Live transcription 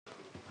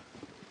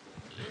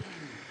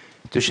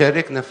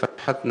تشاركنا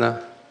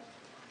فرحتنا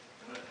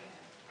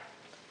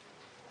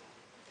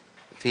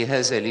في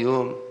هذا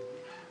اليوم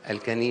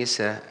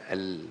الكنيسة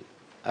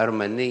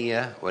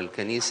الأرمنية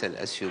والكنيسة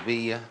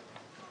الأثيوبية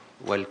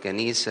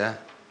والكنيسة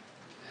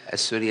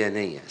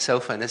السريانية.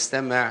 سوف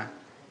نستمع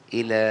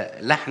إلى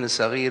لحن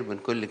صغير من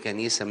كل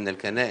كنيسة من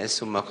الكنائس،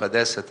 ثم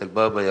قداسة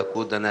البابا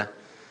يقودنا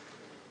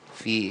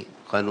في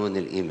قانون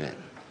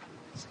الإيمان.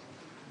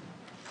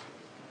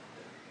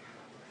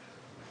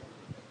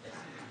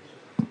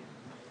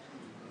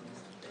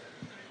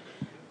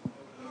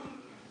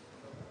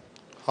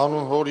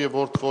 Հանուն հոր եւ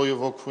որդվո եւ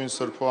ոգվույն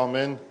սրբո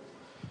ամեն,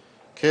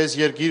 քեզ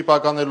երկիր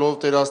պականելով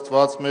Տեր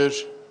Աստված մեր,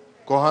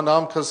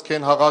 գոհանամքս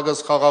քեն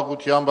հաղագս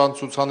խաղաղությամբ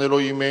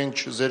անցուցանելով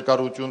իմենջ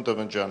զերկարություն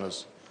տվնջանս։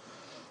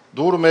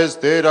 Դուր մեզ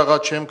Տեր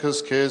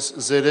աղաչեմքս քեզ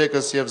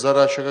զերեկս եւ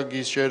զարաշակը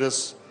գիշերս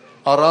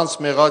առանց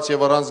մեղած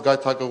եւ առանց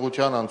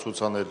գայթակղության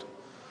անցուցանել։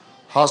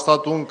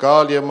 Հաստատուն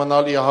կալ եւ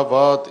մնալ ի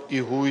հավատ,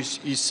 ի հույս,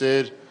 ի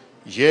սեր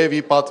եւ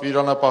ի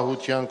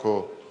պատվիրանապահության քո։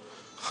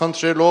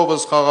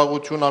 Խնդրելովս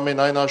խաղաղություն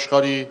ամենայն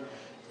աշխարհի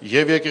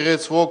եւ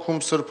եկեղեցվոքում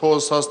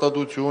սրբոս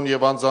հաստատություն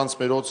եւ անձանց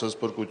մերոցս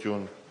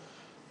բրկություն,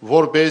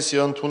 որբեսի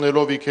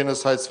ընդունելով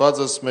իքենս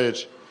հայցվածս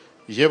մեր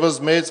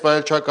եւս մեծ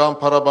վայելչական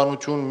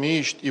փառաբանություն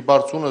միշտ ի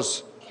բարձունս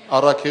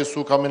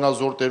առաքեսուք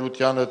ամենազոր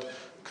տերությանդ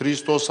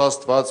Քրիստոս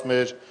Աստված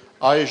մեր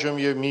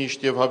այժմ եւ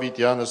միշտ եւ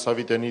հավիտյանս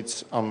հավիտենից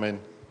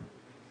ամեն։